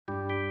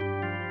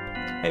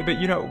Hey, but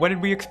what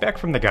did we expect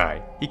from the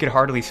guy? He could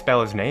hardly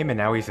spell his name and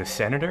now he's a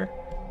senator?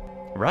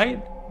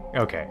 Right?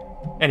 Okay.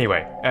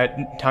 Anyway,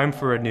 time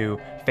for a new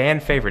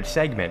fan-favorite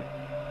segment.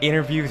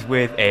 Interviews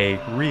with a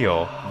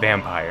real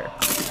vampire.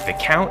 The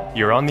Count,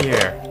 you're on the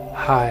air.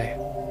 Hi,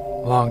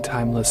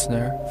 long-time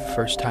listener,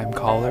 first-time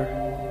caller.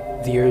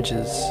 The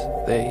urges,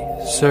 they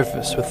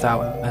surface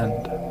without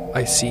end.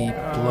 I see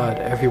blood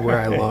everywhere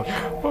I look.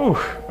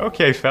 Oh,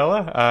 okay,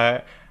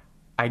 fella.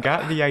 I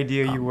got the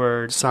idea you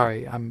were...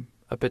 Sorry, I'm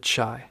a bit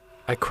shy.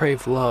 I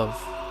crave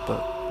love,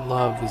 but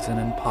love is an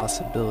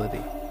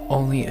impossibility.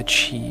 Only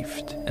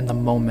achieved in the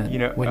moment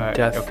when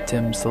death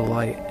dims the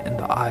light in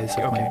the eyes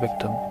of my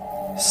victim.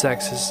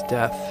 Sex is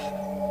death.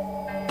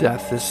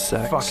 Death is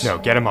sex. Fuck no,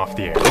 get him off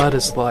the air. Blood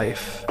is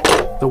life.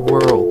 The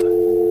world.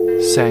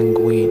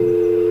 Sanguine.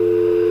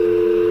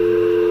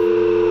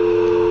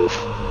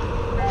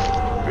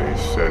 They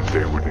said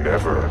they would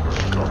never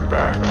come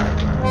back.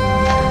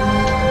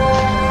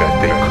 That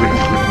they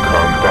couldn't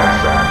come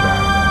back.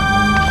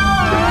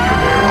 The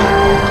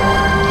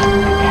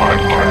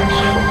podcast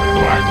from the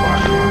Black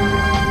Lagoon.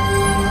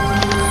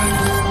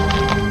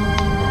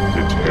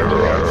 To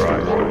terrorize the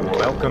world.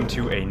 Welcome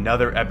to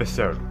another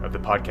episode of the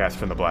podcast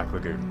from the Black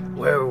Lagoon,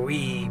 where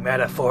we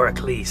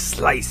metaphorically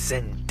slice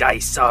and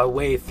dice our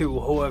way through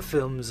horror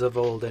films of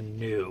old and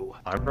new.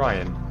 I'm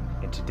Ryan,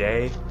 and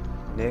today,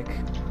 Nick,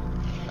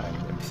 I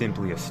am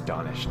simply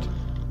astonished.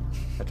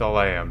 That's all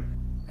I am.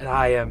 And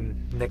I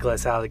am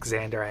Nicholas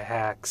Alexander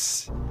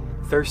Hacks,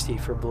 thirsty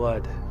for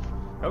blood.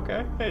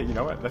 Okay, hey, you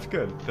know what? That's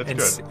good.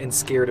 That's good. And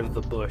scared of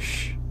the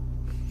bush.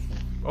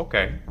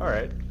 Okay,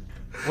 alright.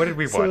 What did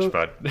we watch,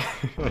 bud?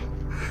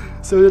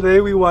 So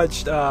today we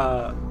watched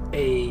a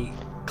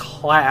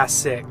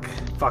classic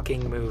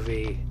fucking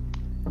movie.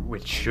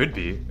 Which should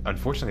be.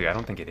 Unfortunately, I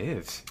don't think it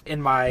is.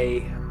 In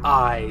my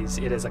eyes,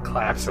 it is a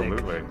classic.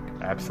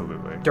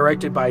 Absolutely.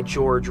 Directed by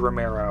George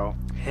Romero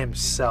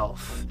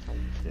himself.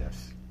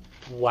 Yes.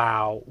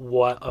 Wow,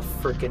 what a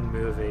freaking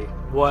movie.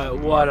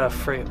 What a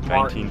freaking...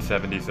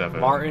 1977.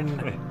 Martin,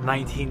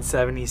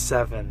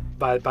 1977.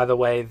 By the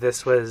way,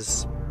 this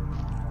was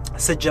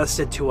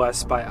suggested to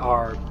us by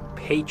our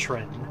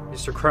patron,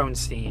 Mr.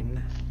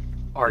 Kronstein,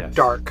 our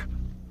dark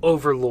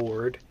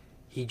overlord.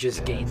 He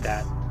just gained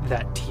that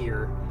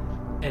tier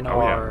in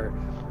our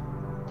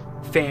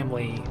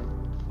family,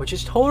 which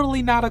is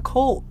totally not a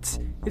cult.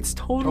 It's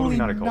totally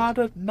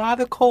not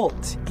a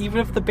cult. Even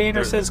if the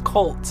banner says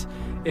cult,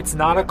 it's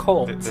not a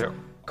cult. They're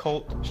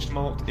cult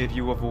schmult if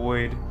you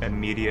avoid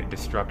immediate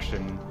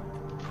destruction.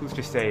 Who's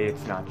to say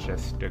it's not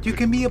just you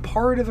can be a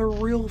part of a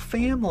real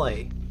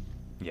family.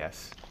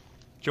 Yes.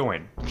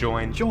 Join.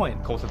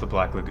 Cult of the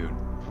Black Lagoon.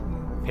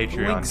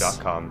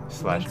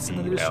 Patreon.com/BLM.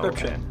 In the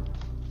description.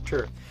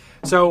 Sure.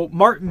 So,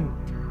 Martin,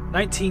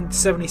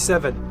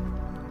 1977.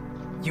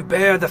 You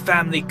bear the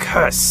family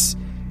curse.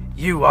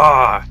 You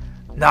are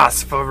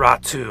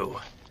Nosferatu.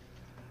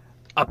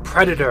 A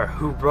predator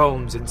who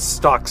roams and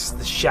stalks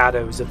the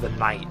shadows of the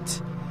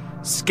night.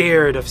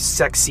 Scared of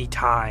sexy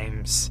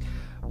times,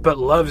 but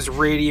loves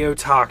radio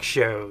talk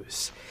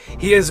shows.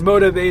 He is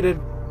motivated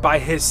by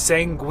his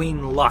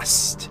sanguine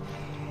lust.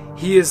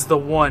 He is the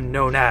one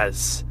known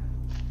as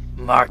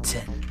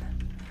Martin.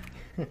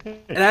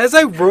 And as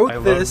I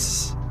wrote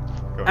this,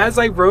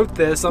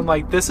 I'm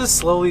like, this is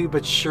slowly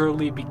but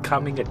surely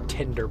becoming a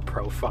Tinder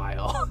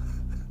profile.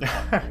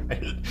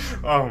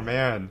 Oh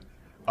man.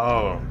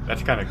 Oh,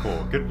 that's kind of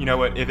cool. Good. You know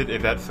what?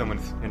 If that's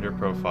someone's Tinder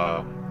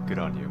profile, good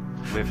on you.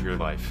 Live your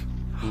life.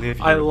 Live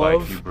your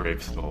life, you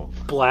brave soul.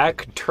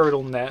 Black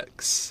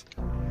turtlenecks,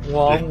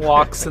 long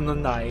walks in the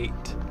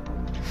night,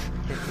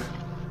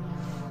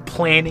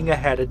 planning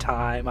ahead of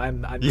time.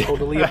 I'm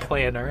totally a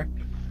planner.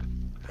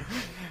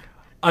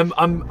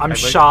 I'm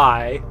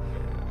shy,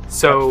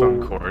 so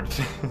phone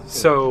cords.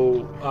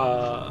 So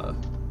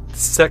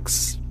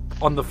sex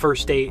on the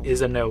first date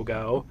is a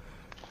no-go,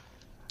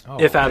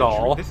 if at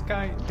all. This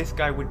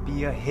guy would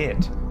be a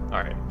hit.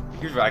 All right,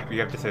 here's what you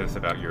have to say this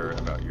about your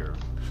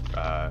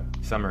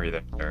summary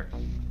there.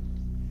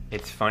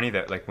 It's funny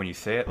that when you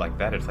say it like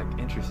that, it's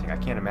interesting. I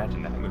can't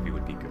imagine that movie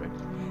would be good.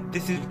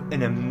 This is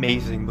an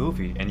amazing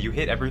movie, and you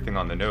hit everything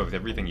on the nose.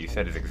 Everything you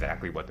said is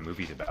exactly what the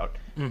movie's about.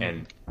 Mm-hmm.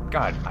 And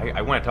God,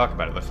 I want to talk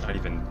about it. Let's not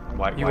even.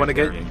 You want to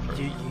get.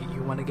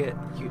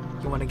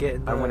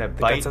 I want to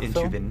bite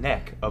into the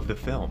neck of the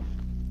film.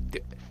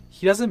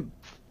 He doesn't.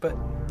 But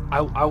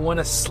I want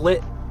to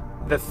slit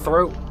the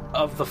throat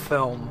of the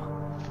film.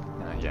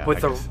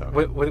 With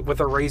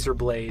a razor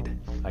blade.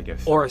 I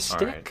guess. Or a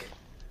stick.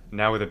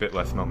 Now with a bit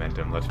less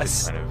momentum, let's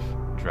just kind of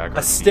drag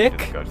our feet into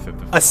the guts of the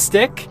film. A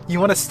stick? You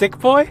want a stick,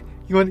 boy?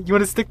 You want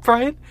a stick,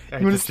 Brian?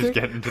 You want a stick?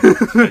 Just get into the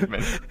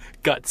statement.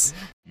 Guts.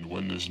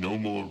 When there's no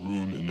more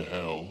room in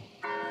hell,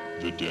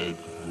 the dead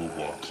will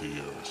walk the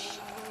earth.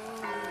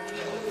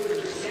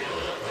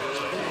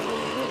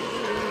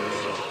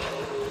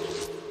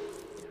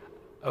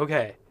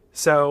 Okay,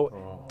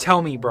 so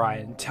tell me,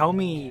 Brian. Tell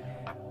me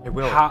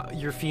how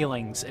your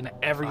feelings and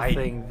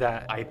everything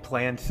I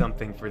planned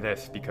something for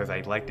this because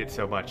I liked it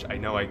so much. I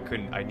know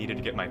I needed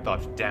to get my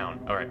thoughts down.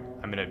 All right,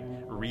 I'm going to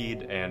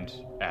read and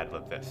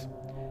ad-lib this.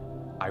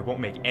 I won't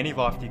make any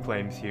lofty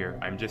claims here.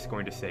 I'm just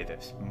going to say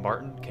this.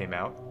 Martin came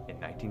out in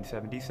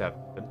 1977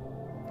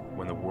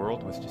 when the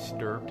world was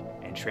disturbed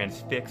and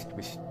transfixed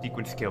with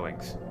sequence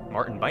killings.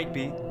 Martin might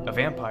be a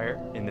vampire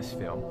in this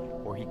film,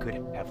 or he could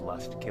have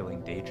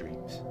lust-killing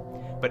daydreams.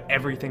 But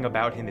everything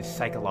about him is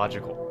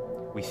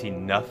psychological. We see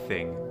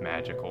nothing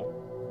magical.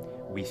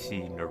 We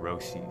see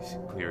neuroses,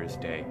 clear as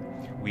day.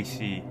 We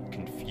see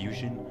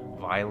confusion,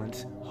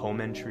 violence,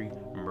 home entry,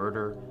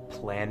 murder,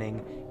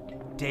 planning,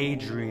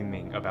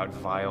 daydreaming about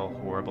vile,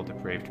 horrible,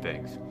 depraved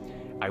things.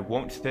 I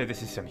won't say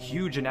this is some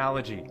huge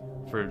analogy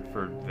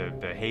for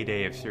the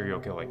heyday of serial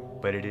killing,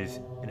 but it is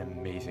an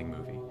amazing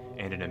movie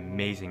and an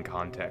amazing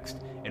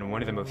context and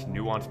one of the most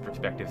nuanced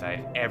perspectives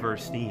I've ever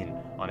seen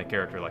on a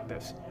character like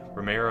this.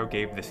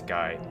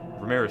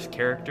 Romero's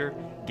character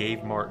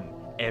gave Martin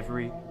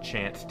every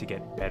chance to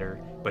get better,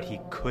 but he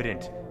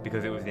couldn't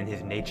because it was in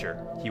his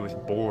nature. He was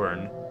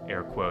born,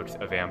 air quotes,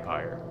 a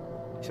vampire.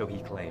 So he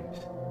claims.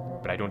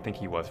 But I don't think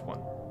he was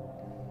one.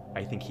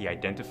 I think he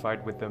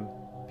identified with them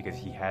because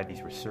he had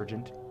these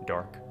resurgent,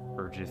 dark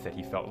urges that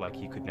he felt like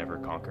he could never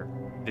conquer.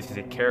 This is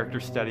a character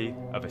study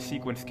of a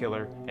sequence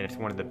killer, and it's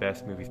one of the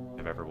best movies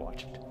I've ever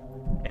watched.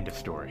 End of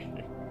story.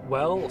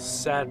 Well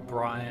said,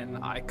 Brian.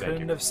 I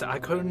couldn't have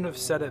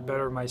said it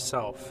better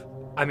myself.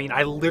 I mean,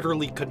 I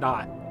literally could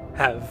not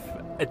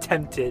have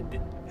attempted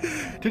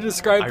to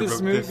describe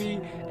this movie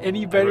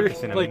any better. I wrote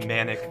this in a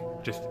manic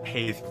just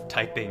haze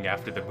typing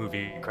after the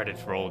movie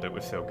credits rolled. It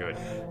was so good.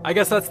 I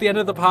guess that's the end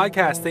of the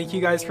podcast. Thank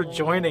you guys for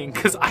joining,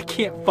 because I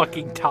can't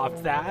fucking top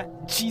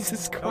that.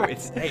 Jesus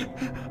Christ.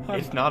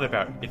 It's not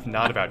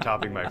about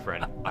topping, my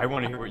friend. I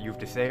want to hear what you have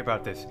to say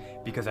about this,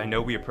 because I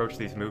know we approach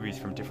these movies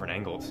from different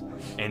angles,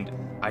 and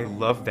I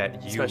love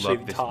that you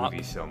love this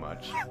movie so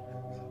much.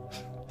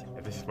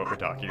 This is what we're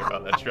talking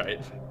about. That's right.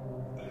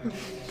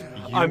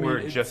 You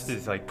were just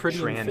as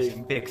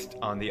transfixed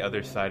on the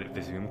other side of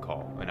the Zoom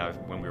call.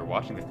 When we were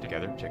watching this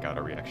together, check out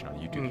our reaction on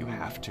YouTube. You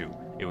have to.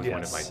 It was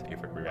one of my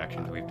favorite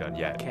reactions we've done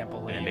yet. Can't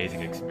believe. An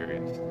amazing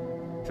experience.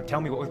 So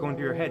tell me what was going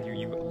through your head.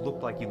 You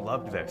looked like you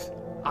loved this.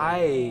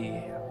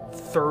 I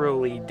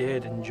thoroughly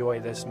did enjoy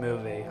this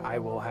movie, I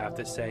will have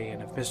to say.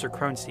 And if Mr.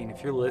 Kronstein,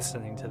 if you're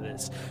listening to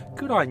this,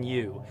 good on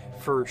you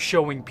for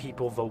showing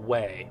people the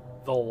way,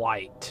 the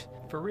light.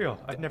 For real,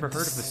 I'd never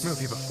heard of this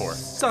movie before.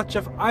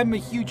 I'm a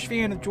huge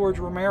fan of George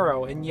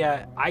Romero, and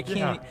yet I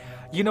can't.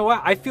 You know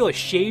what? I feel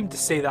ashamed to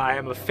say that I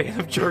am a fan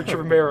of George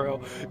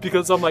Romero,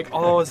 because I'm like,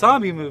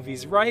 zombie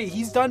movies, right?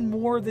 He's done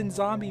more than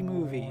zombie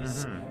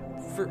movies,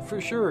 for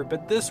sure.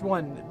 But this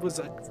one was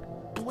a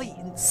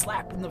blatant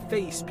slap in the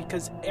face,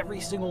 because every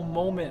single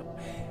moment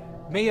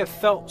may have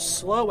felt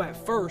slow at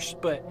first,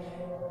 but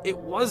it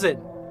wasn't.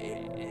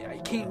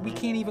 We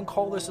can't even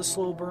call this a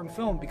slow burn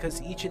film,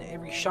 because each and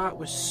every shot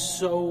was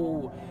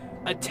so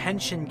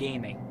attention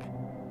gaining.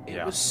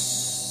 It was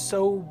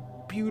so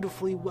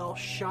beautifully well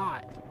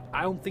shot.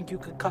 I don't think you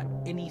could cut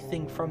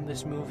anything from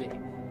this movie.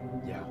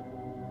 Yeah.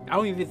 I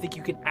don't even think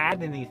you can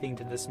add anything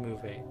to this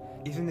movie.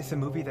 Isn't this a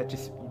movie that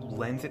just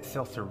lends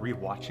itself to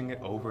rewatching it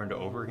over and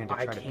over again to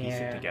try to piece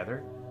it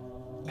together?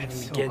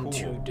 That's so cool.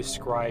 To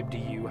describe to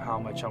you how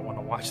much I want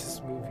to watch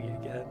this movie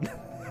again.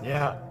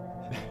 Yeah.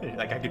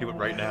 Like I could do it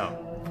right now.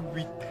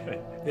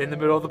 In the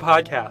middle of the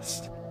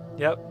podcast.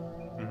 Yep.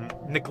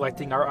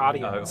 Neglecting our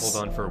audience.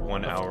 Hold on for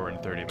 1 hour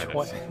and 30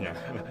 minutes.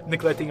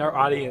 Neglecting our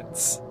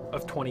audience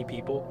of 20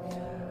 people.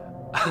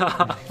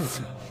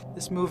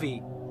 This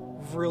movie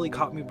really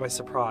caught me by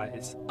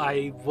surprise.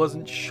 I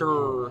wasn't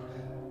sure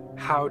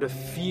how to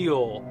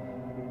feel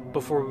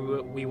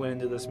before we went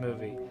into this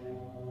movie,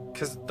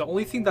 because the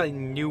only thing that I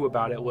knew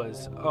about it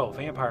was,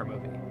 vampire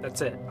movie.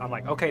 That's it. I'm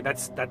like, okay,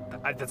 that's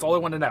all I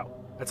want to know.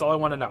 That's all I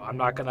want to know. I'm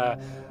not gonna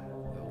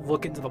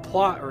look into the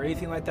plot or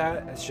anything like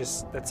that.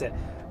 That's it.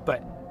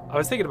 But I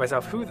was thinking to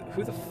myself,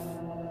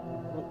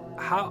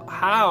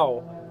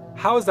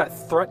 how is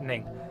that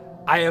threatening?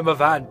 I am a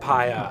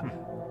vampire.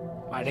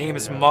 My name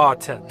is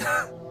Martin.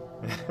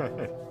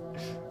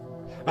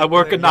 I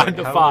work a 9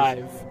 to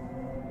 5.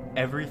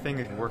 Everything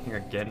is working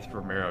against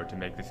Romero to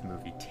make this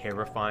movie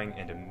terrifying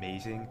and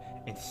amazing,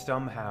 and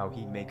somehow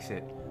he makes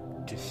it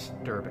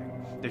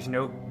disturbing. There's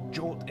no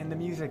jolt in the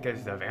music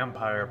as the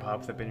vampire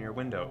pops up in your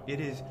window. It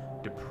is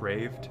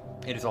depraved.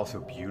 It is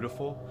also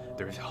beautiful.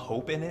 There's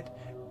hope in it.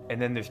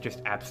 And then there's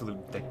just absolute,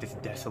 this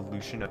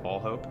dissolution of all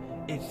hope.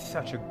 It's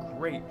such a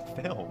great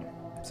film.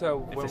 So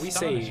when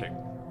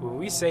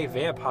we say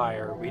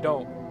vampire, we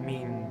don't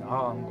mean,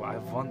 I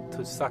want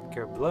to suck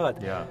your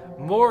blood. Yeah.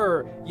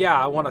 More,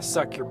 I want to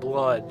suck your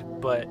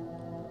blood, but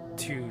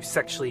to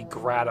sexually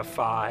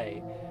gratify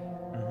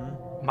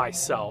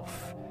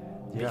myself.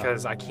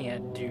 Because I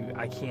can't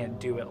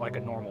do it like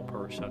a normal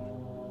person.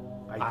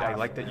 I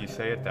like that you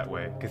say it that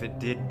way, because it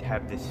did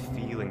have this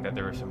feeling that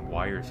there were some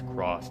wires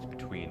crossed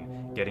between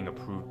getting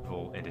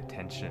approval and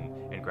attention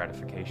and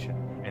gratification,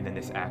 and then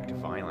this act of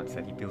violence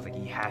that he feels like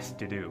he has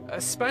to do.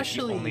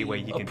 Especially the only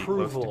way he can be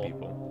close to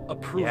people.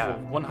 Approval,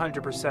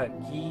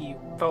 100%. He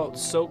felt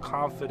so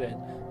confident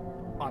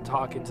on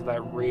talking to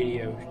that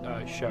radio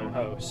show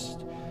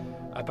host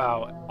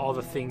about all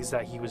the things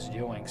that he was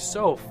doing.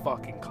 So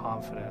fucking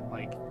confident.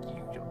 Like,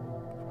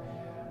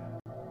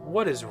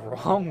 what is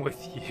wrong with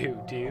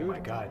you, dude? Oh my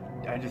god.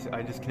 I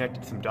just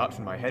connected some dots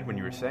in my head when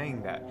you were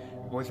saying that.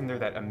 Wasn't there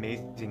that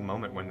amazing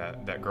moment when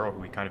that girl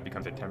who he kind of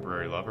becomes a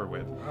temporary lover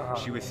with,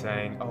 she was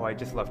saying, oh, I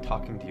just love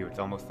talking to you. It's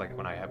almost like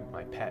when I have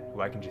my pet,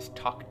 who I can just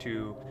talk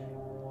to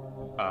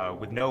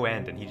with no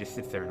end, and he just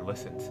sits there and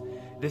listens.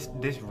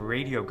 This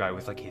radio guy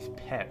was like his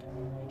pet.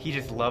 He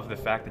just loved the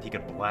fact that he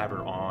could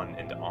blabber on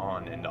and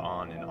on and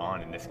on and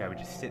on, and this guy would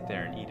just sit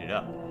there and eat it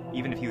up.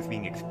 Even if he was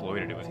being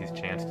exploited, it was his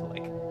chance to,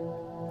 like,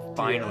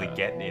 finally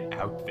get it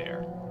out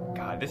there.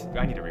 God,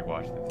 I need to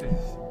rewatch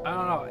this. I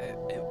don't know.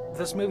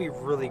 This movie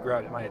really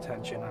grabbed my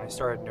attention. I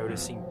started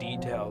noticing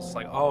details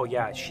like, oh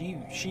yeah, she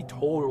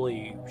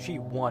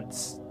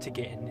wants to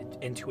get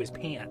into his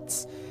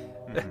pants,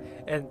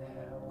 and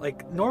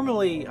like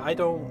normally I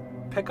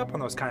don't pick up on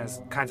those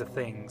kinds of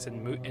things,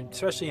 and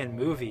especially in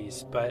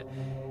movies. But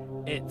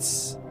it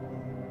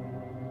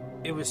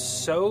was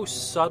so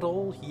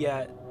subtle,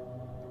 yet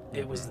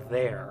it was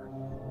there.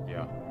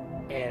 Yeah.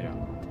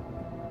 And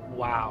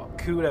wow,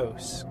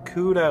 kudos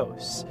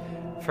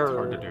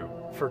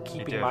for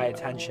keeping my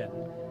attention.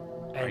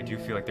 And I do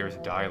feel like there was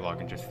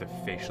dialogue and just the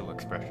facial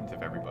expressions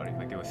of everybody.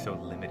 Like, there was so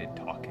limited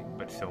talking,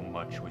 but so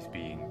much was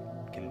being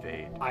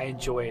conveyed. I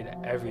enjoyed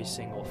every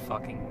single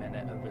fucking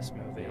minute of this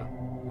movie.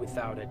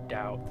 Without a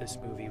doubt, this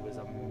movie was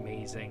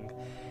amazing.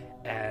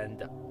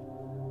 And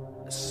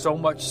so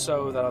much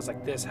so that I was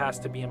like, this has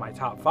to be in my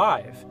top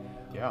 5.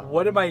 Yeah.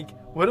 What am I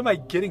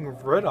getting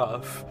rid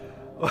of?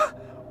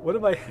 What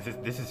am I...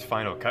 This is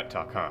Final Cut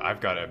talk, huh? I've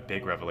got a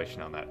big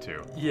revelation on that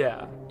too.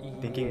 Yeah.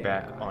 Thinking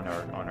back on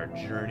our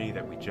journey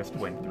that we just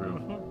went through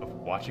of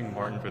watching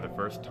Martin for the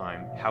first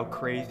time, how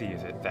crazy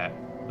is it that,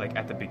 like,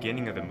 at the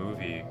beginning of the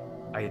movie,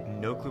 I had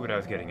no clue what I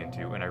was getting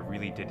into, and I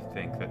really did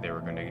think that they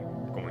were going to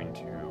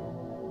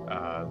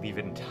leave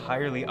it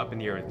entirely up in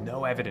the air with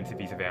no evidence if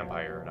he's a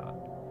vampire or not.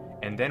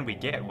 And then we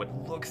get what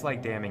looks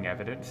like damning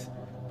evidence,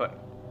 but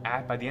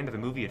by the end of the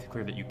movie, it's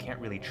clear that you can't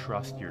really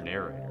trust your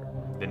narrator.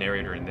 The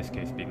narrator in this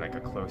case being like a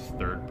close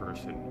third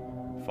person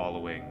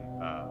following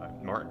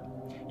Martin.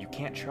 You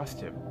can't trust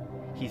him.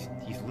 He's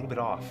a little bit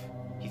off.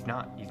 He's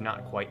not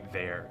quite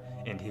there,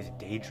 and his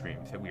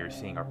daydreams that we are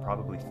seeing are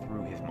probably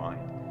through his mind.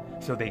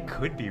 So they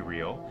could be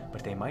real,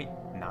 but they might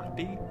not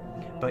be.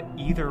 But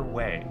either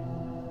way,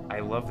 I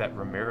love that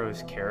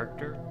Romero's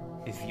character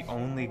is the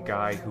only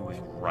guy who was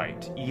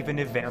right. Even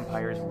if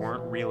vampires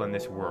weren't real in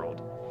this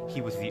world,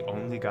 he was the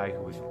only guy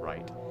who was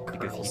right.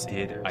 Because he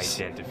did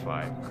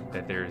identify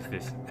that there's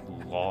this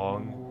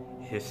long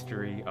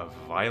history of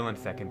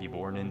violence that can be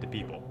born into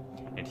people.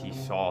 And he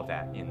saw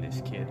that in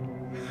this kid.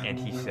 And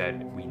he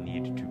said, we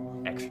need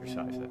to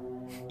exorcise it.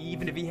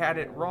 Even if he had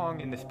it wrong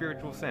in the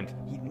spiritual sense,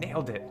 he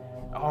nailed it.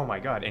 Oh my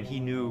god. And he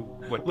knew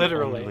what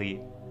the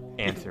only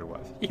answer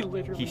was.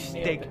 He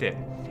staked it.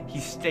 He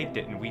staked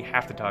it, and we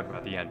have to talk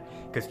about the end.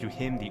 Because to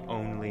him, the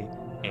only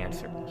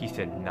answer, he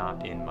said,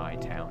 not in my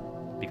town.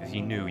 Because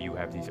he knew you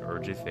have these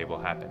urges, they will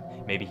happen.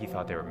 Maybe he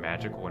thought they were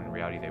magical, and in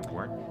reality they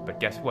weren't. But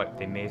guess what?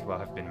 They may as well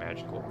have been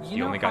magical.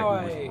 The only guy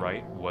who was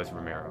right was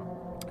Romero.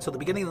 So at the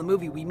beginning of the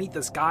movie, we meet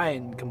this guy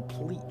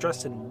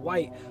dressed in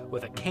white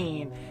with a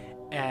cane,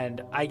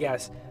 and I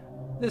guess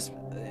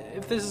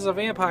if this is a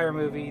vampire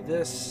movie,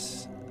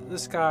 this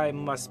guy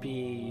must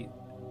be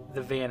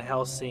the Van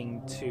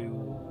Helsing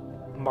to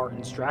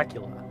Martin's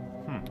Dracula.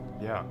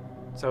 Yeah.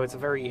 So it's a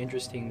very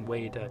interesting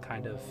way to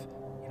kind of,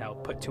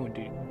 put two and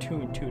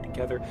two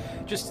together.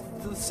 Just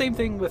the same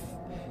thing with,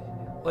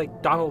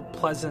 like, Donald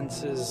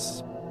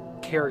Pleasance's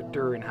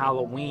character in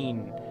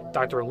Halloween,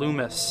 Dr.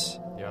 Loomis,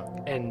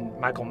 and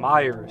Michael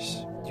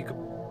Myers. You could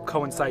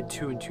coincide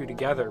 2 and 2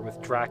 together with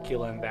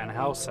Dracula and Van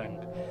Helsing.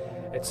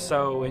 It's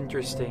so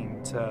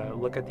interesting to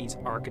look at these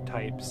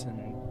archetypes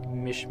and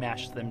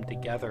mishmash them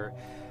together.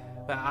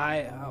 But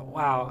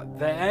wow,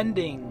 the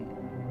ending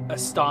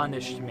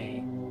astonished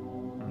me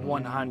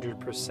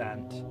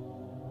 100%.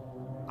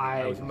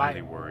 I was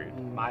really worried.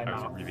 I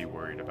was really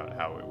worried about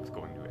how it was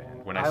going to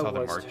end. When I saw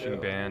the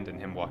marching band and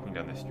him walking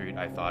down the street,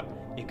 I thought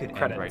it could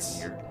end right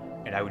here,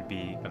 and I would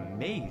be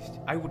amazed.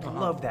 I would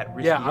love that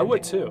risky ending. I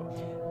would too.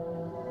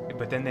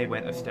 But then they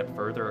went a step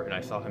further, and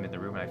I saw him in the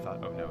room, and I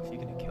thought, oh no, is he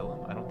going to kill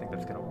him? I don't think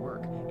that's going to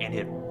work. And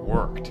it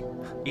worked.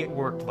 It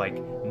worked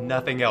like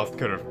nothing else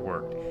could have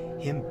worked.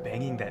 Him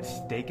banging that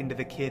stake into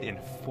the kid in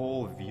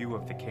full view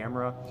of the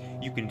camera,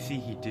 you can see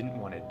he didn't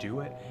want to do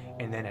it,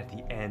 and then at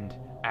the end,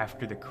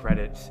 after the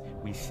credits,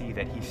 we see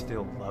that he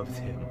still loves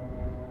him.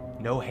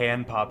 No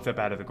hand pops up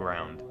out of the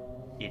ground.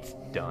 It's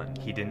done.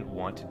 He didn't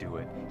want to do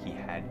it. He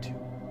had to.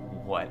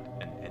 What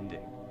an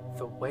ending.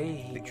 The way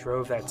he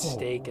drove that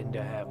stake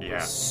into him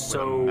was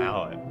so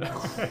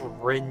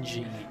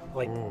cringy.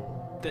 Like,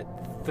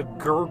 the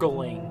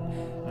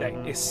gurgling that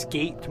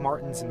escaped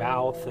Martin's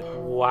mouth.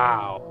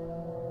 Wow.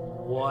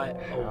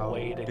 What a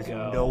way to go.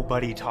 Does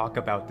nobody talk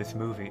about this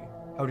movie?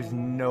 How does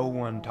no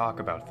one talk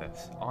about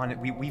this?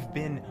 We've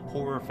been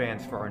horror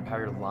fans for our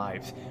entire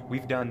lives.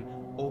 We've done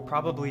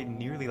probably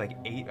nearly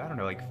like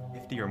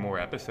 50 or more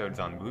episodes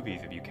on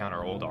movies if you count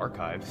our old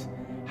archives,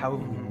 how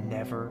have we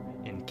never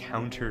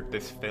encountered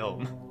this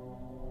film?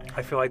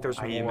 I feel like there's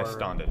more. I am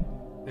astounded.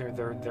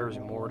 There's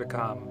more to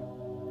come.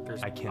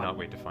 I cannot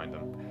wait to find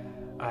them.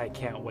 I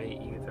can't wait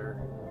either.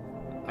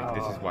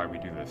 This is why we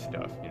do this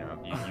stuff, you know?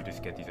 You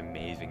just get these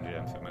amazing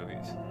gems of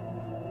movies.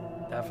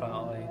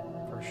 Definitely,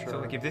 for sure. So,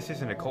 like, if this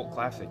isn't a cult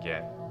classic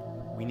yet,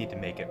 we need to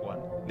make it one.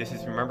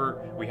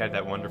 Remember, we had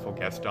that wonderful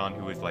guest on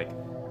who was like,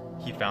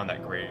 he found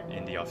that great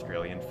indie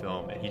Australian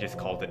film, and he just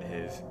called it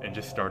his, and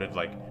just started,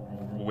 like,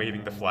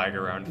 waving the flag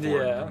around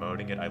for it and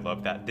promoting it. I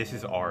love that. This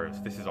is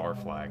ours. This is our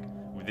flag.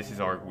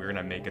 We're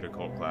gonna make it a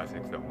cult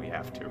classic, so we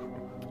have to.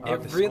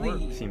 It the really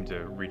score seemed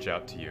to reach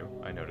out to you,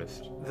 I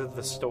noticed.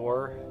 The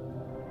store?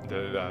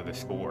 The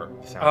score.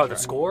 The soundtrack. Oh, the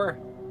score?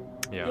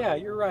 Yeah. Yeah,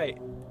 you're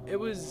right. It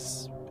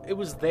was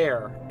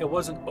there. It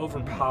wasn't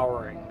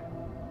overpowering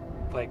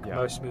like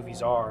most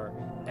movies are,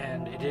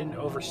 and it didn't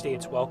overstay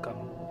its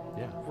welcome.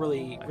 Yeah.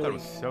 Really, I thought it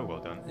was so well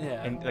done.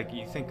 Yeah. And like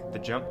you think the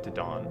jump to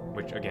Dawn,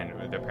 which again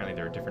apparently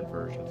there are different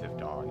versions of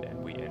Dawn,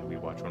 and we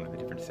watched one with a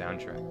different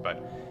soundtrack,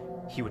 but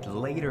he would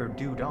later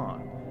do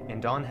Dawn,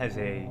 and Dawn has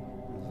a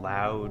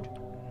loud,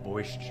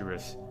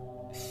 boisterous,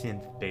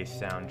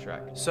 synth-based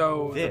soundtrack.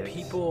 So the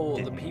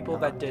people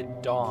that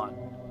did Dawn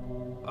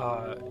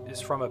is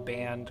from a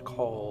band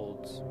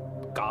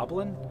called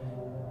Goblin.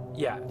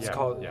 Yeah, it's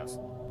called. Yeah.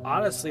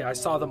 Honestly, I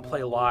saw them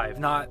play live,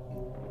 not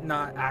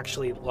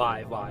actually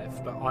live,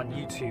 but on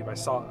YouTube. I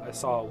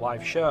saw a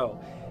live show,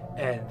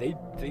 and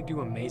they do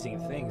amazing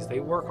things.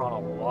 They work on a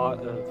lot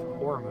of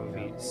horror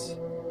movies.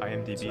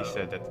 IMDb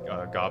said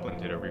that Goblin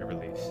did a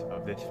re-release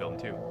of this film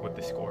too with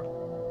the score.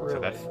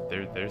 Really?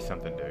 So there's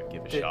something to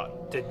give a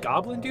shot. Did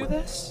Goblin do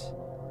this?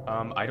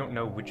 I don't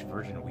know which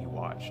version we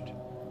watched,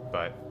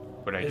 but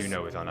what I do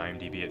know is on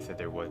IMDb it said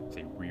there was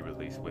a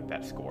re-release with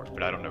that score,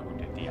 but I don't know who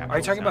did the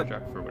actual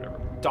soundtrack for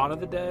whatever. Dawn of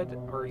the Dead?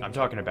 I'm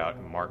talking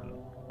about Martin.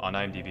 On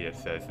IMDb it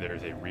says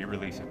there's a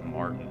re-release of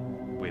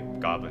Martin with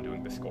Goblin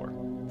doing the score.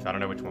 So I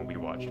don't know which one we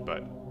watched,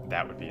 but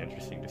that would be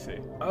interesting to see.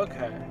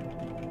 Okay.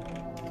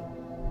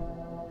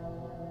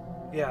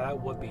 Yeah,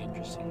 that would be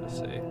interesting to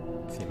see.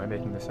 Let's see, am I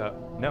making this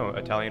up? No,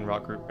 Italian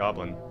rock group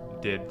Goblin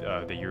did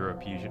the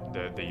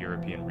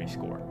European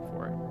rescore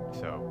for it.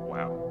 So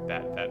wow,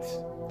 that's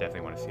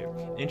definitely want to see it.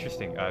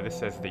 Interesting. This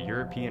says the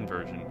European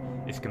version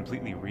is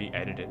completely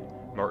re-edited.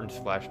 Martin's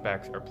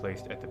flashbacks are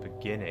placed at the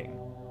beginning,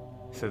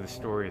 so the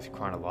story is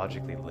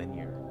chronologically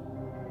linear.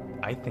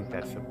 I think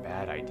that's a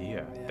bad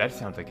idea. That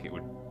sounds like it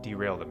would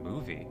derail the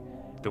movie.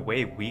 The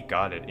way we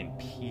got it in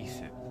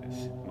pieces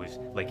was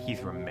like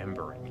he's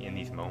remembering in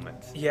these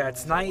moments. Yeah,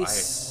 it's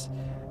nice.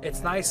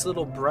 It's nice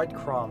little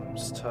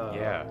breadcrumbs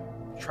to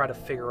try to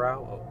figure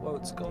out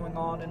what's going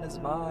on in his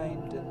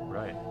mind. And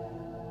right.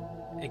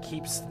 It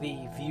keeps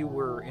the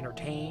viewer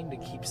entertained.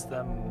 It keeps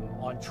them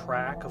on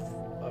track of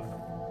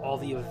all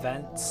the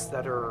events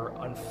that are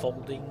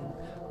unfolding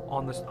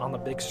on the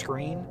big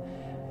screen.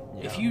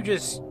 Yeah. If you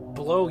just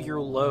blow your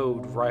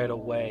load right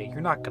away,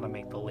 you're not gonna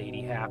make the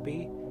lady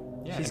happy.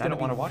 Yeah, I don't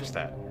want to watch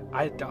that.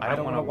 I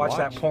don't want to watch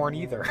that porn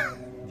either.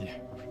 Yeah.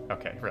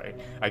 Okay, right.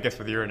 I guess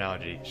with your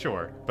analogy,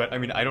 sure. But I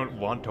mean, I don't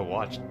want to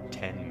watch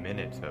 10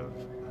 minutes of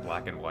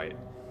black and white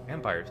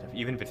vampire stuff,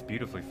 even if it's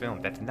beautifully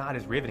filmed. That's not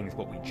as riveting as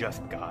what we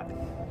just got,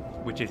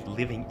 which is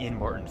living in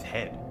Martin's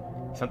head.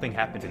 Something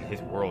happens in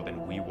his world,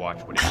 and we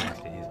watch what it means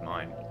to his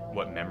mind,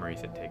 what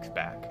memories it takes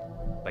back.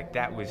 Like,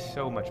 that was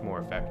so much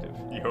more effective.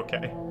 You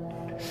okay?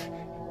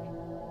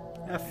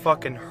 That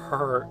fucking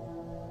hurt.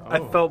 Oh. I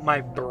felt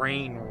my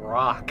brain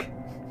rock.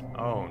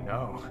 Oh,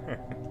 no.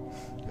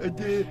 I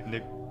did.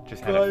 Nick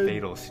just had a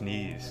fatal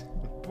sneeze.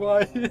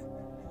 Brian.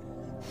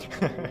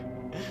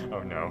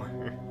 Oh, no.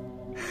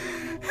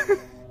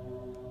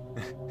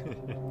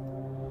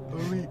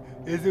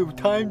 Is it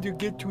time to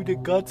get to the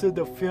guts of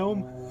the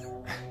film?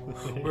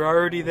 We're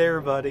already there,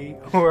 buddy.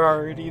 We're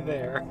already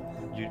there.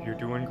 You're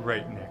doing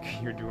great, Nick.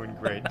 You're doing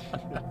great.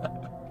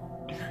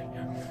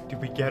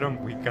 Did we get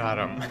him? We got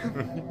him.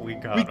 We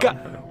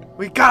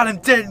got him,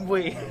 didn't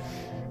we?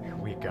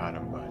 We got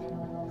him, bud.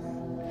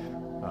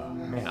 Oh,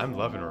 man, I'm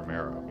loving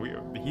Romero.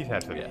 He's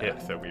had some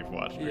hits that we've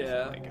watched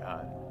recently.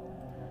 God.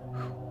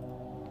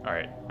 All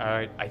right.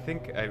 I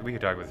think we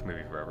could talk about this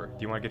movie forever.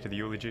 Do you want to get to the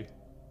eulogy?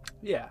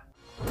 Yeah.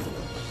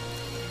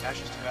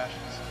 Ashes to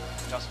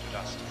ashes, dust to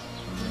dust.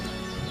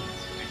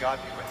 May God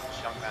be with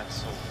this young man's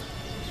soul.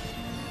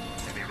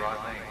 May Rod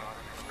Lane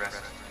rest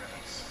in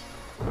peace.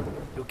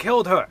 You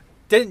killed her,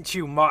 didn't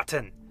you,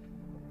 Martin?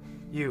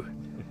 You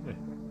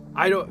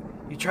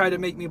tried to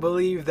make me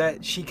believe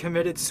that she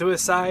committed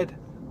suicide?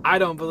 I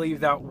don't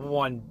believe that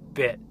one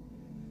bit.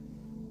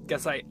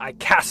 Guess I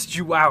cast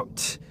you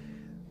out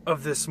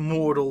of this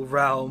mortal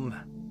realm,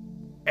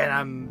 and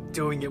I'm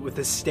doing it with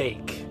a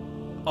stake,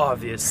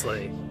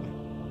 obviously.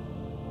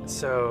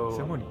 So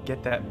someone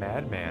get that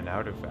madman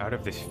out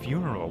of this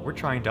funeral. We're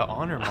trying to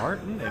honor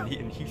Martin,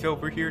 and he's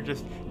over here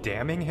just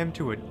damning him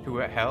to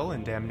a hell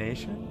and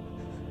damnation.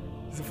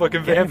 He's a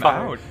fucking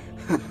vampire.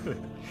 Get him out.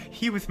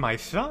 He was my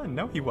son.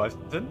 No, he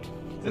wasn't.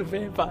 a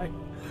vampire.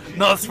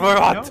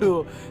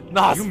 Nosferatu.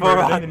 Nosferatu. You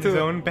murdered him in his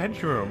own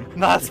bedroom.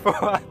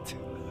 Nosferatu.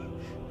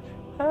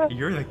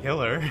 You're the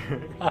killer.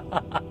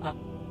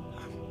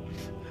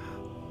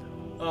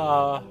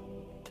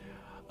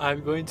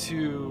 I'm going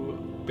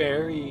to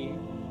bury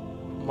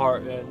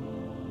Martin.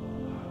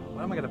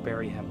 What am I going to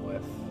bury him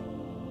with?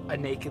 A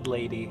naked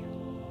lady.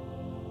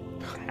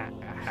 I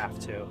have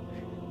to.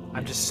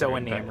 I'm just so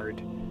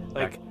enamored.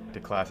 Like the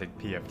classic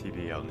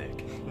PFTBL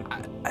Nick.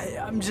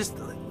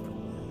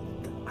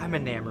 I'm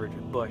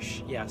enamored.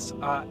 Bush, yes.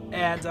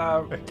 And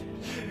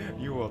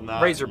you will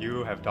not. Razor.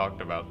 You have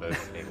talked about this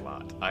a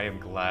lot. I'm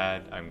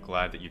glad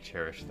that you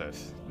cherish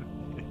this.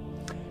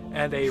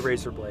 And a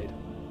razor blade.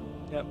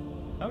 Yep.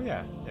 Oh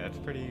yeah, it's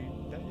pretty.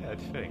 Yeah,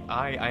 it's fitting.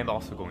 I am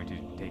also going to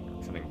take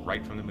something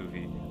right from the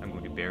movie. I'm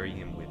going to bury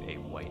him with a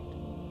white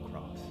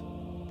cross.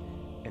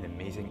 An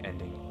amazing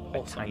ending.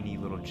 Wholesome. A tiny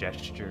little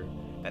gesture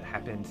that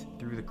happens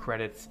through the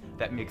credits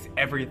that makes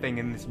everything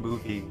in this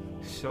movie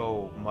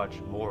so much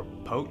more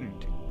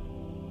potent.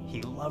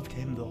 He loved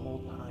him the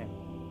whole time.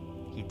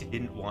 He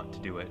didn't want to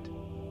do it,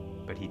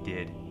 but he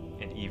did.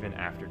 And even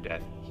after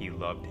death, he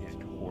loved his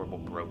horrible,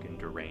 broken,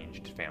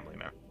 deranged family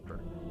member.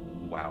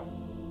 Wow.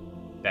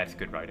 That's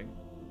good writing.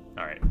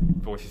 All right,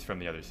 voices from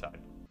the other side.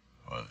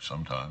 Well,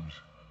 sometimes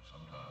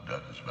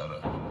death is better.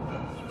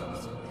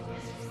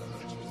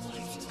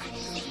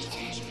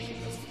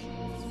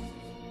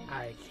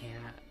 I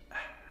can't.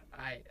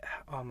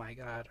 Oh my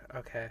god.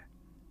 Okay.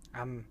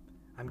 I'm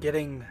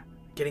getting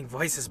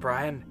voices,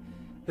 Brian.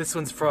 This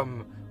one's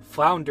from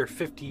Flounder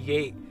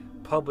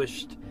 58,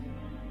 published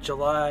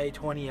July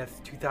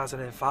 20th,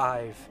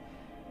 2005.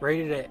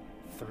 Rated at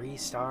 3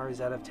 stars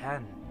out of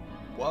 10.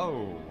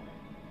 Whoa.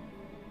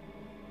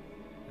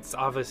 It's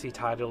obviously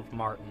titled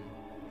Martin.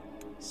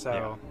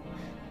 So,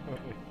 yeah.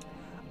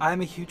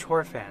 I'm a huge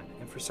horror fan,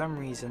 and for some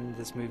reason,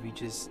 this movie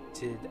just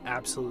did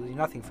absolutely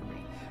nothing for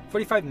me.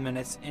 45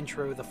 minutes,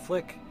 intro the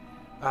flick.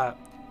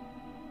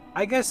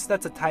 I guess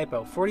that's a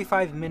typo.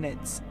 45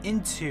 minutes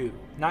into,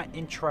 not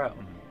intro,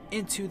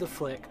 into the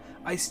flick,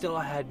 I still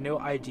had no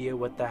idea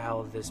what the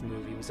hell this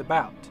movie was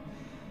about.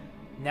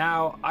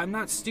 Now, I'm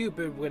not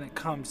stupid when it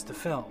comes to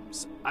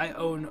films. I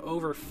own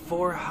over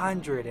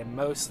 400 and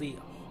mostly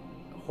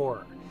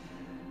horror.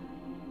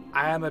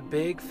 I am a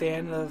big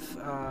fan of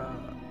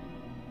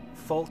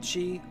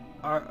Fulci,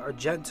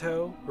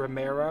 Argento,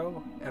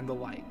 Romero, and the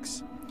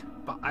likes.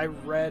 But I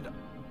read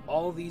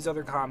all these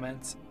other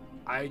comments.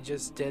 I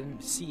just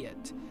didn't see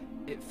it.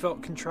 It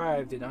felt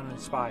contrived and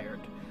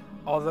uninspired.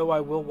 Although I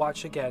will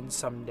watch again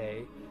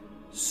someday,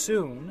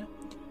 soon,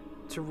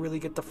 to really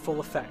get the full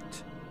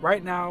effect.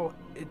 Right now,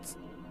 it's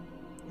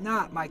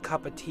not my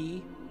cup of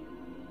tea.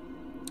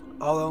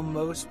 Although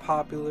most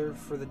popular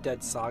for the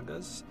Dead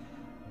sagas,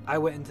 I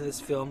went into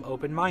this film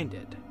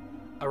open-minded.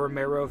 A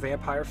Romero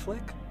vampire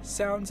flick?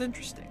 Sounds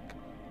interesting.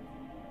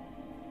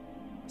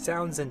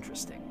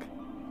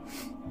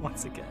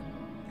 Once again.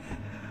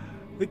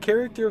 The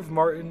character of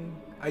Martin,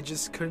 I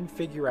just couldn't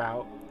figure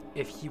out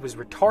if he was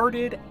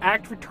retarded,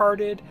 act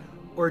retarded,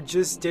 or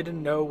just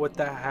didn't know what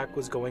the heck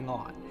was going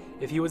on.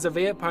 If he was a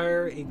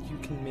vampire and you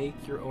can make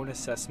your own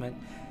assessment,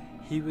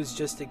 he was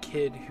just a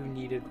kid who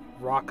needed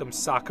rock'em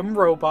sock'em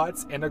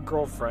robots and a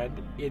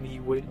girlfriend, and he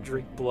wouldn't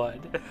drink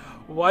blood.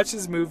 Watch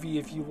this movie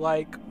if you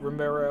like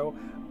Romero,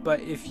 but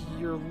if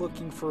you're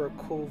looking for a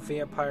cool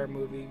vampire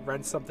movie,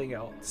 rent something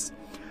else.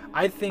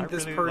 I think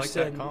this really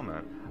person... like that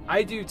comment.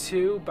 I do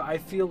too, but I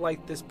feel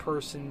like this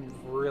person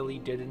really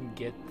didn't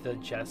get the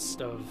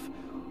gist of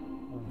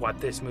what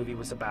this movie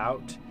was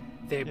about.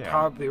 They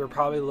were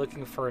probably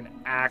looking for an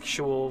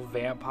actual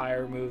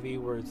vampire movie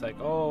where it's like,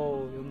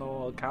 oh,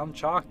 Count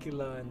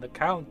Chocula and the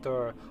Count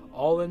are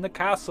all in the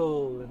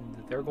castle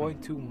and they're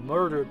going to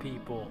murder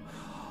people.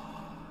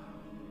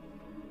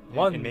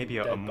 And maybe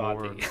a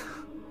more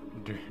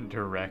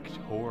direct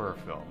horror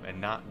film, and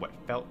not what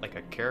felt like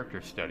a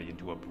character study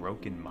into a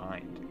broken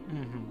mind.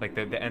 Mm-hmm. Like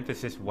the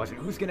emphasis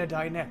wasn't who's gonna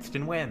die next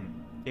and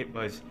when. It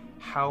was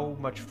how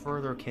much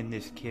further can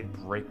this kid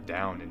break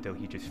down until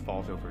he just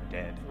falls over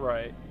dead.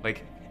 Right.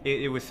 Like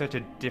it was such a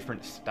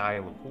different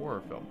style of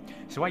horror film.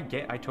 So I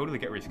totally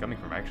get where he's coming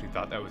from. I actually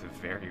thought that was a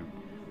very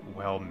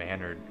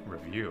well-mannered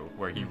review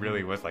where he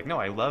really was like, no,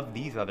 I love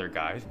these other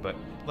guys, but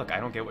look, I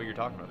don't get what you're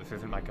talking about. This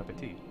isn't my cup of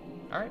tea.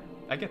 All right,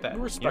 I get that.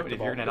 Respectable. If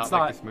you're gonna not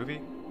like this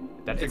movie,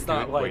 that's a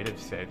good way to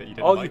say that you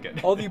didn't like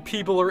it. All you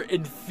people are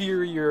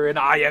inferior, and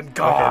I am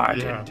God,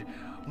 and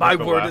my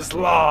word is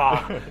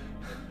law.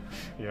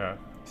 Yeah.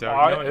 So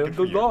I am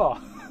the law.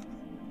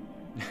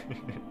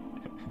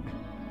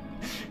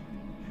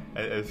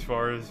 As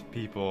far as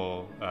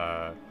people,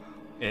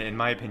 in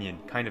my opinion,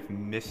 kind of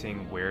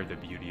missing where the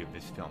beauty of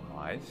this film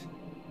lies,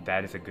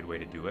 that is a good way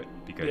to do it,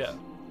 because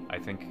I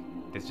think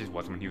this just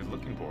wasn't what he was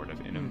looking for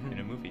in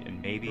a movie,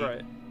 and maybe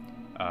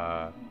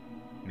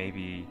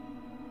maybe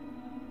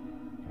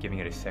giving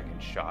it a second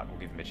shot will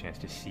give him a chance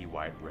to see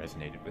why it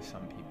resonated with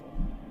some people.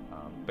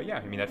 But yeah,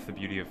 I mean, that's the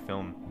beauty of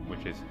film,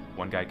 which is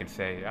one guy can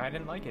say, I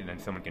didn't like it, and then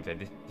someone can say,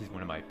 this is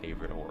one of my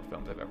favorite horror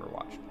films I've ever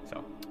watched.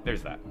 So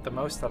there's that. The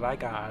most that I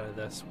got out of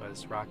this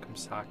was Rock'em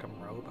Sock'em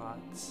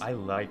Robots. I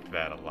liked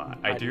that a lot.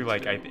 I do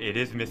like, it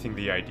is missing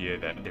the idea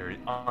that there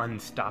are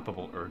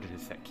unstoppable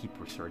urges that keep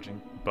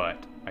resurging,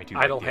 but I do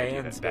Idle like the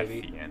hands, idea that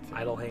baby. that's the answer.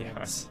 Idle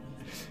hands.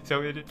 Yeah.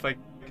 So it's like,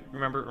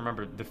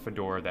 remember the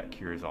fedora that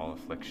cures all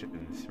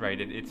afflictions,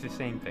 right? It's the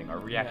same thing. Our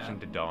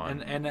reaction to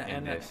Dawn and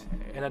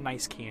a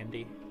nice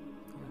candy.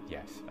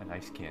 Yes, a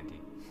nice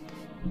candy.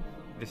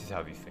 This is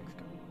how these things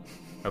go.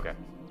 Okay.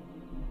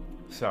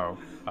 So,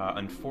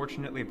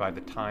 unfortunately, by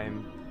the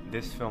time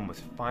this film was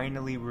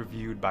finally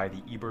reviewed by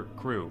the Ebert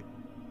crew,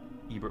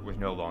 Ebert was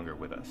no longer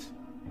with us.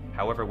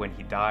 However, when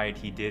he died,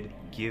 he did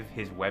give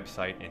his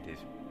website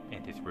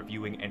and his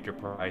reviewing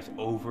enterprise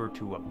over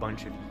to a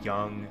bunch of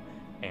young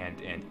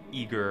and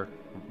eager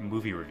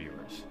movie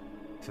reviewers.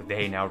 So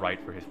they now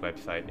write for his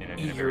website in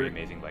a very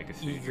amazing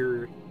legacy.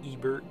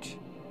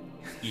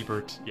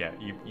 Ebert, yeah,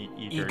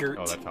 Egert.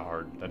 Oh, that's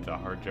a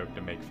hard joke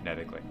to make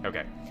phonetically.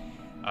 Okay,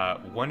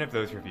 one of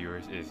those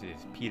reviewers is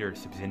Peter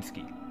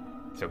Subzinski.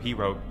 So he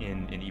wrote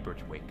in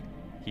Ebert's wake.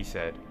 He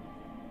said,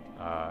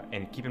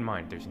 and keep in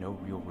mind, there's no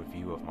real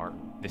review of Martin.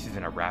 This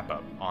isn't a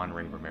wrap-up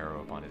honoring Romero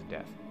upon his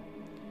death.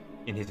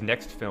 In his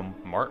next film,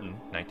 Martin,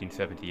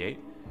 1978.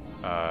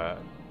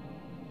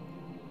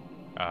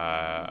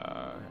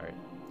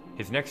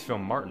 His next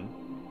film, Martin,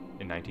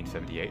 in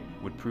 1978,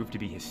 would prove to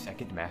be his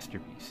second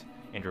masterpiece,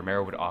 and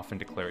Romero would often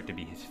declare it to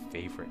be his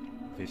favorite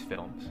of his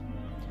films.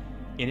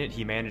 In it,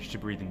 he managed to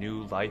breathe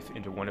new life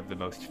into one of the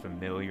most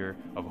familiar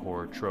of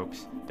horror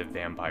tropes, the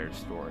vampire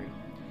story,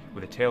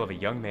 with a tale of a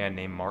young man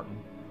named Martin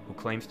who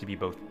claims to be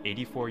both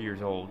 84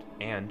 years old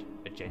and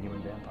a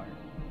genuine vampire.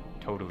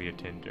 Totally a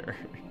Tinder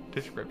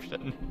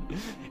description.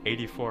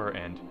 84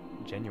 and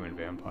genuine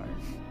vampire.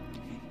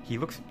 He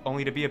looks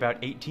only to be about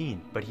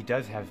 18, but he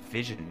does have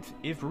visions,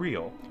 if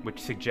real, which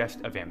suggest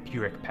a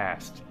vampiric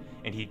past.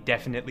 And he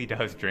definitely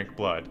does drink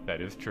blood,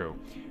 that is true,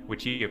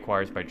 which he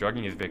acquires by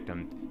drugging his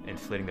victim and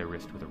slitting their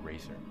wrist with a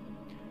razor.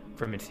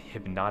 From its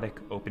hypnotic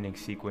opening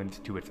sequence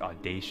to its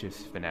audacious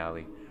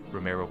finale,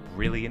 Romero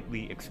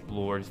brilliantly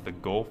explores the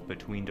gulf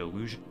between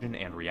delusion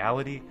and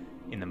reality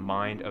in the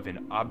mind of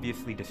an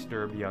obviously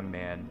disturbed young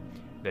man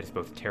that is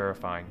both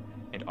terrifying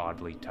and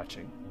oddly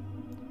touching.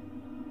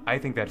 I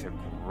think that's a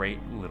great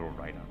little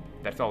write-up.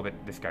 That's all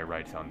that this guy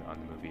writes on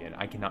the movie, and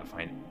I cannot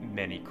find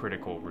many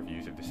critical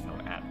reviews of this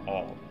film at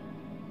all.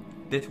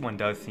 This one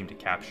does seem to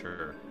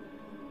capture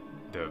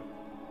the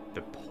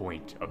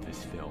point of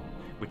this film,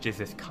 which is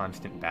this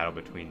constant battle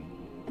between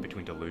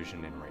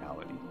delusion and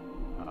reality.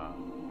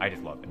 I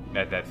just love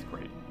it. That's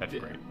great. That's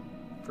great.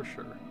 For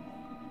sure.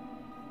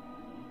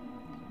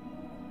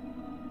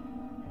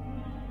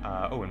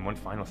 And one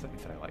final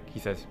sentence that I like. He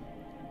says,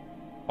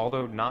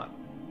 although not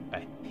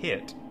a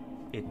hit,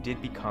 it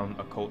did become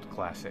a cult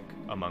classic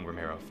among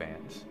Romero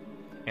fans,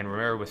 and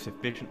Romero was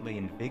sufficiently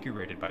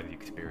invigorated by the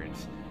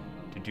experience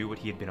to do what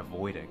he had been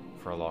avoiding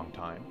for a long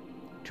time,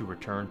 to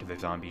return to the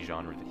zombie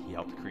genre that he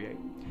helped create.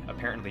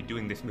 Apparently,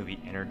 doing this movie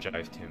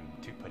energized him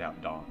to put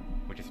out Dawn,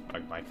 which is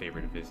my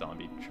favorite of his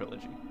zombie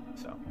trilogy.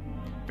 So,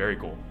 very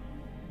cool.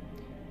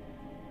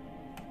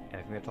 And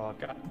I think that's all I've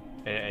got.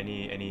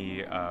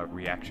 Any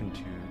reaction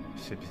to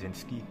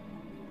Subzinski?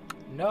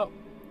 No,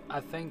 I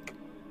think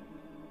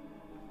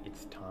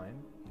it's time.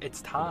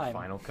 It's time. For the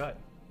final cut.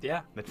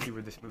 Yeah. Let's see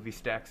where this movie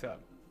stacks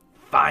up.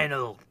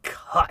 Final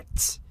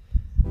cut.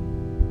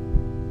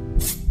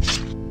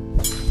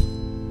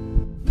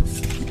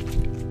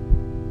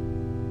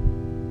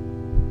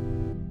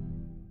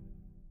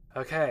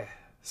 Okay,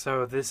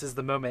 so this is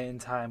the moment in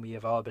time we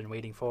have all been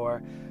waiting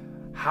for.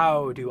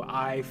 How do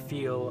I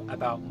feel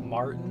about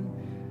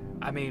Martin?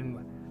 I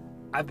mean,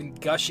 I've been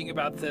gushing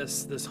about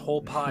this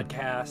whole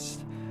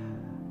podcast.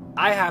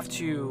 I have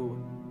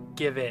to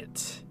give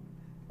it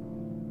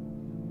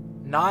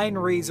 9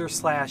 razor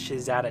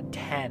slashes out of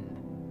 10.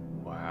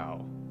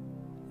 Wow.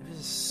 It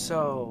is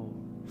so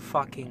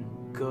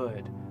fucking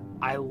good.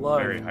 I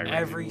loved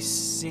every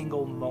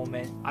single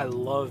moment. I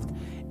loved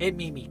it.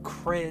 Made me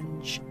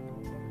cringe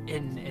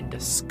in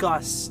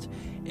disgust.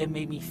 It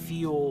made me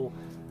feel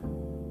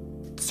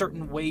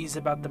certain ways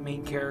about the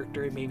main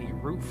character. It made me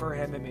root for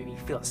him. It made me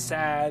feel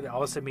sad. It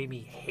also made me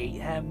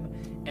hate him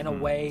in a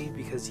way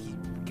because he's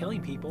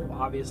killing people,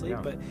 obviously.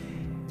 Yeah. But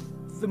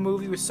the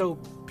movie was so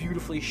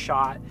beautifully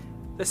shot.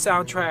 The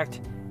soundtrack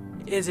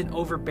isn't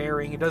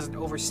overbearing. It doesn't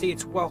overstay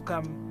its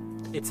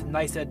welcome. It's a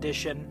nice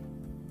addition.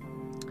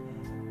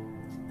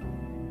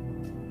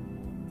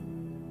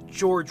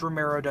 George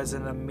Romero does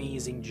an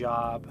amazing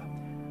job.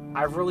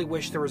 I really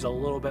wish there was a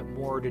little bit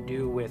more to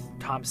do with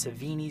Tom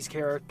Savini's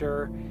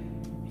character.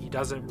 He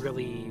doesn't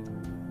really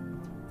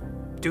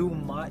do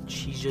much.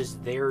 He's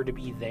just there to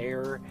be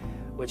there,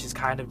 which is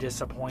kind of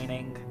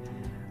disappointing.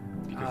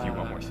 Because you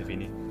want more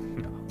Savini.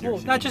 Well,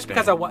 not just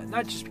because I want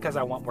more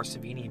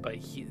Savini, but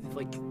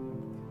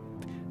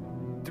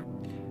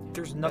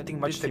there's nothing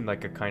much. It seemed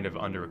like a kind of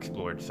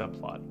underexplored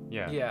subplot.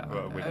 Yeah. Yeah.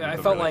 With I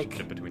the felt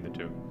relationship like between the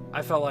two.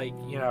 I felt like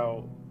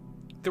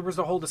there was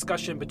a whole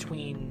discussion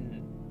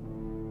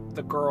between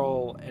the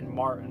girl and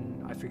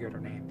Martin. I forget her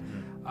name.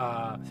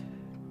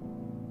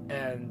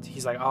 And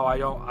he's like, "Oh, I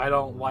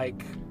don't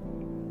like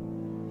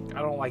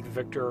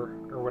Victor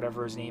or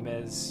whatever his name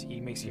is. He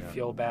makes you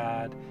feel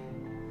bad."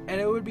 And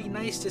it would be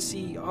nice to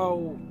see,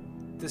 oh,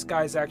 this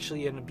guy's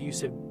actually an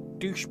abusive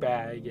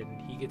douchebag,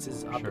 and he gets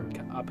his up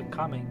and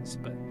comings.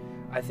 But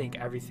I think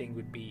everything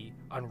would be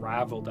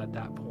unraveled at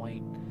that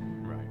point.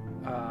 Right.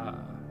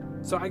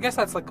 So I guess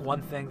that's like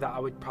one thing that I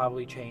would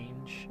probably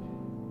change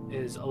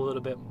is a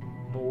little bit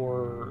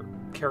more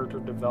character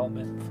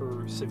development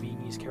for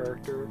Savini's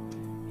character.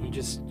 He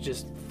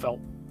just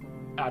felt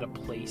out of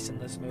place in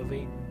this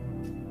movie.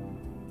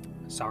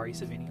 Sorry,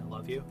 Savini, I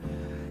love you.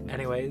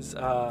 Anyways,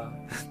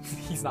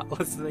 he's not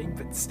listening,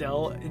 but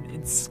still,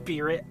 in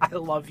spirit, I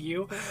love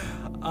you.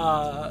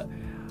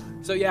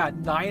 So yeah,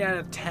 9 out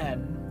of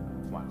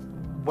 10. Wow.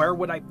 Where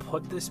would I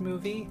put this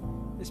movie?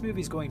 This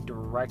movie's going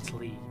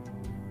directly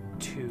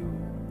to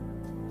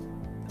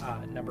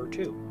number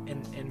 2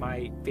 in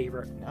my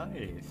favorite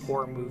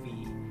horror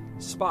movie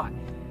spot.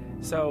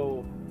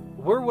 So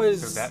where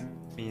was... So that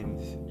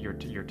means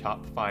your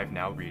top 5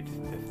 now reads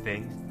The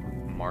Thing,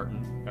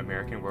 Martin,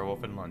 American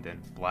Werewolf in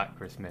London, Black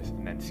Christmas,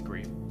 and then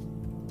Scream.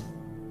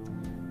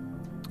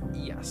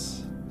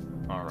 Yes.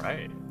 All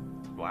right.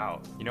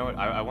 Wow. You know what?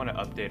 I want to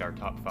update our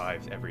top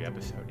 5s every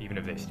episode, even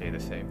if they stay the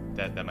same.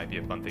 That might be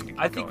a fun thing to keep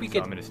going, so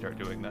I'm going to start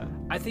doing that.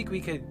 I think we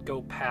could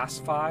go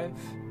past 5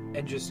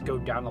 and just go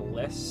down a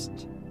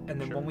list, and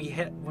then when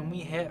we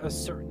hit a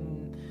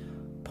certain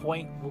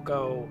point, we'll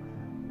go,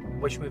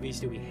 which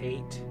movies do we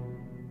hate?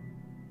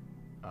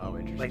 Oh,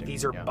 interesting. Like,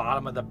 these are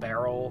bottom of the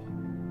barrel.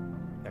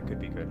 That could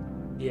be good.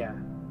 Yeah.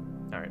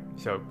 All right.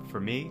 So for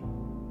me,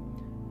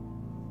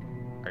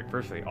 all right.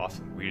 Firstly,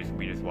 awesome. We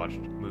just watched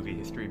movie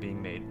history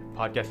being made.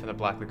 Podcast on the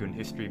Black Lagoon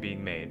history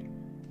being made.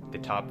 The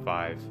top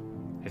 5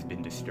 has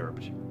been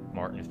disturbed.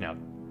 Martin is now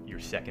your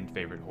second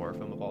favorite horror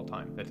film of all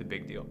time. That's a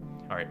big deal.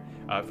 All right.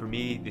 For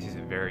me, this is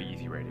a very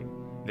easy rating.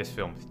 This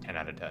film is 10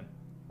 out of 10.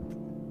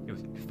 It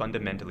was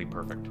fundamentally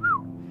perfect.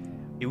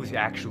 It was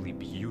actually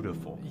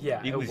beautiful.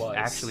 Yeah, it was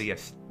actually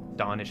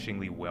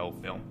astonishingly well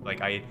filmed.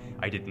 Like I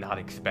did not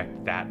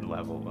expect that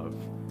level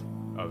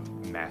of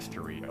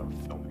mastery of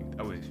filming.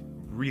 That was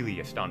really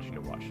astonishing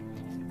to watch.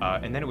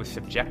 And then it was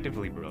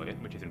subjectively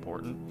brilliant, which is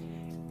important.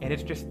 And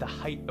it's just the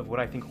height of what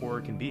I think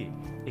horror can be.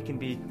 It can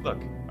be,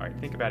 look, all right,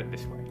 think about it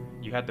this way.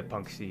 You had the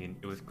punk scene.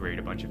 It was great.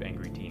 A bunch of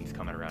angry teens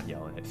coming around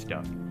yelling at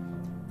stuff.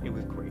 It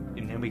was great.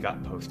 And then we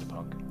got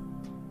post-punk,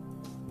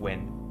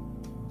 when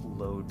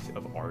loads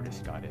of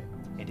artists got in.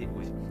 And it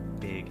was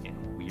big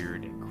and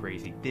weird and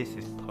crazy. This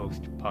is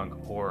post-punk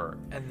horror.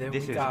 And then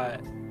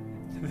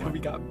we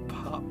got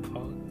pop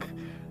punk.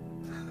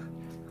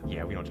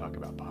 Yeah, we don't talk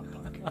about pop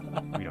punk.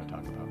 We don't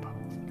talk about pop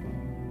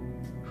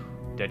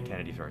punk. Dead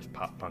Kennedys are as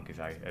pop punk as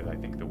I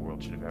think the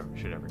world should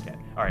ever get.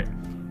 All right,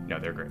 no,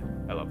 they're great.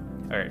 I love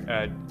them. All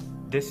right,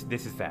 this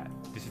is that.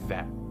 This is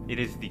that. It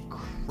is the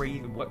crazy.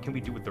 What can we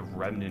do with the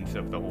remnants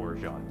of the horror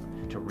genre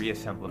to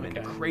reassemble them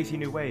into crazy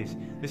new ways?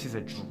 This is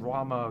a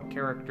drama,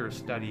 character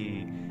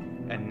study,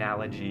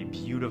 analogy,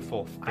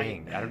 beautiful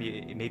thing. I don't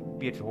know.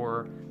 Maybe it's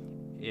horror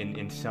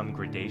in some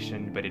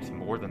gradation, but it's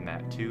more than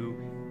that too.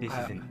 This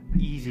is an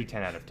easy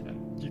 10 out of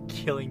 10. You're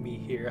killing me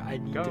here. I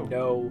need to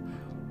know,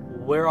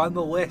 where on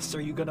the list are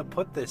you going to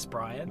put this,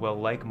 Brian? Well,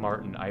 like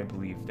Martin, I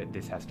believe that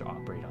this has to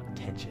operate on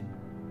tension.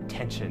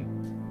 Tension.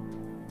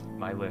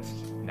 My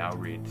list now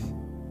reads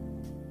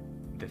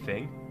The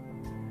Thing,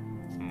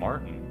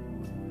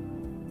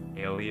 Martin,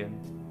 Alien,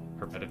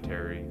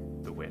 Hereditary,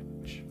 The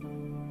Witch.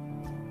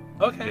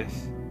 Okay.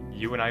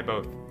 You and I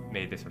both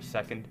made this our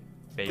second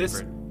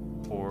favorite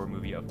horror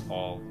movie of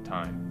all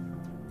time.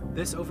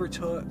 This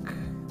overtook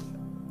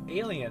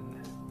Alien.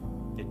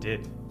 It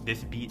did.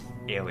 This beat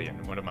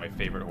Alien, one of my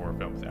favorite horror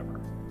films ever.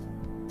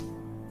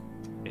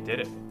 It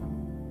did it.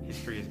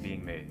 History is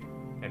being made,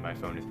 and my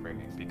phone is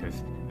ringing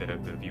because the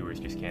viewers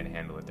just can't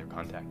handle it. They're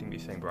contacting me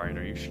saying, "Brian,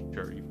 are you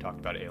sure? You've talked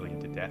about Alien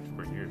to death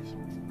for years."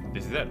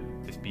 This is it.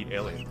 This beat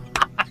Alien.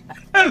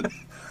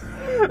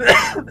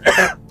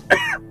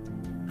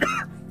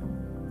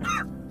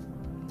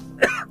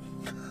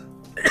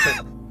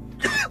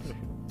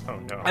 Oh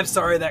no. I'm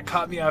sorry that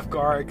caught me off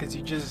guard because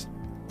you just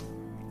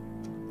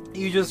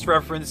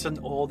referenced an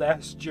old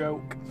ass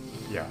joke.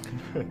 Yeah.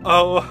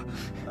 Oh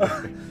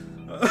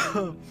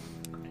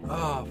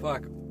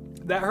fuck.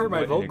 That hurt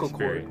my vocal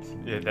cord.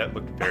 Yeah, that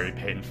looked very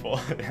painful.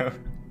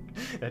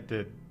 That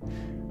did.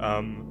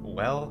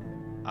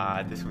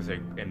 This was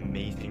an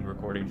amazing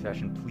recording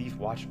session. Please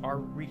watch our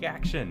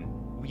reaction.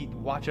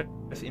 Watch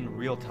us in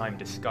real time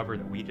discover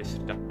that we just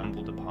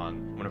stumbled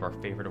upon one of our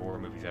favorite horror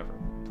movies ever.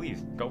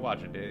 Please go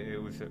watch it.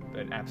 It was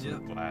an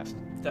absolute blast.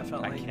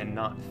 Definitely. I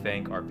cannot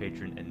thank our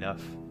patron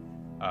enough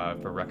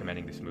for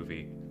recommending this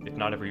movie. It's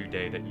not every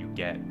day that you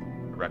get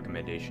a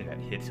recommendation that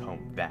hits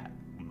home that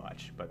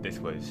much, but this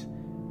was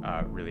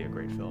really a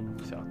great film.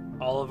 So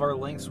all of our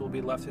links will be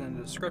left in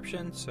the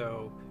description,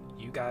 so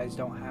you guys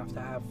don't have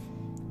to have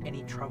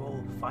any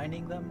trouble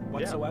finding them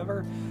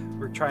whatsoever.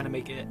 We're trying to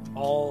make it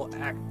all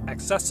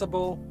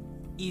accessible,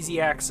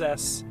 easy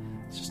access.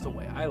 It's just the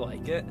way I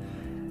like it.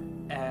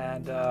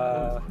 And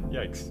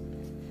yikes.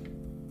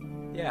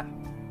 Yeah.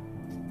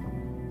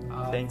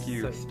 Thank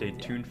you. Stay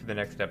tuned for the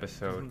next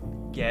episode.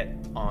 Get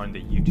on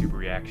the YouTube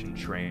reaction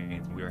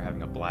train. We are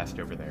having a blast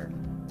over there.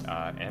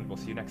 And we'll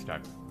see you next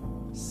time.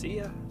 See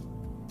ya.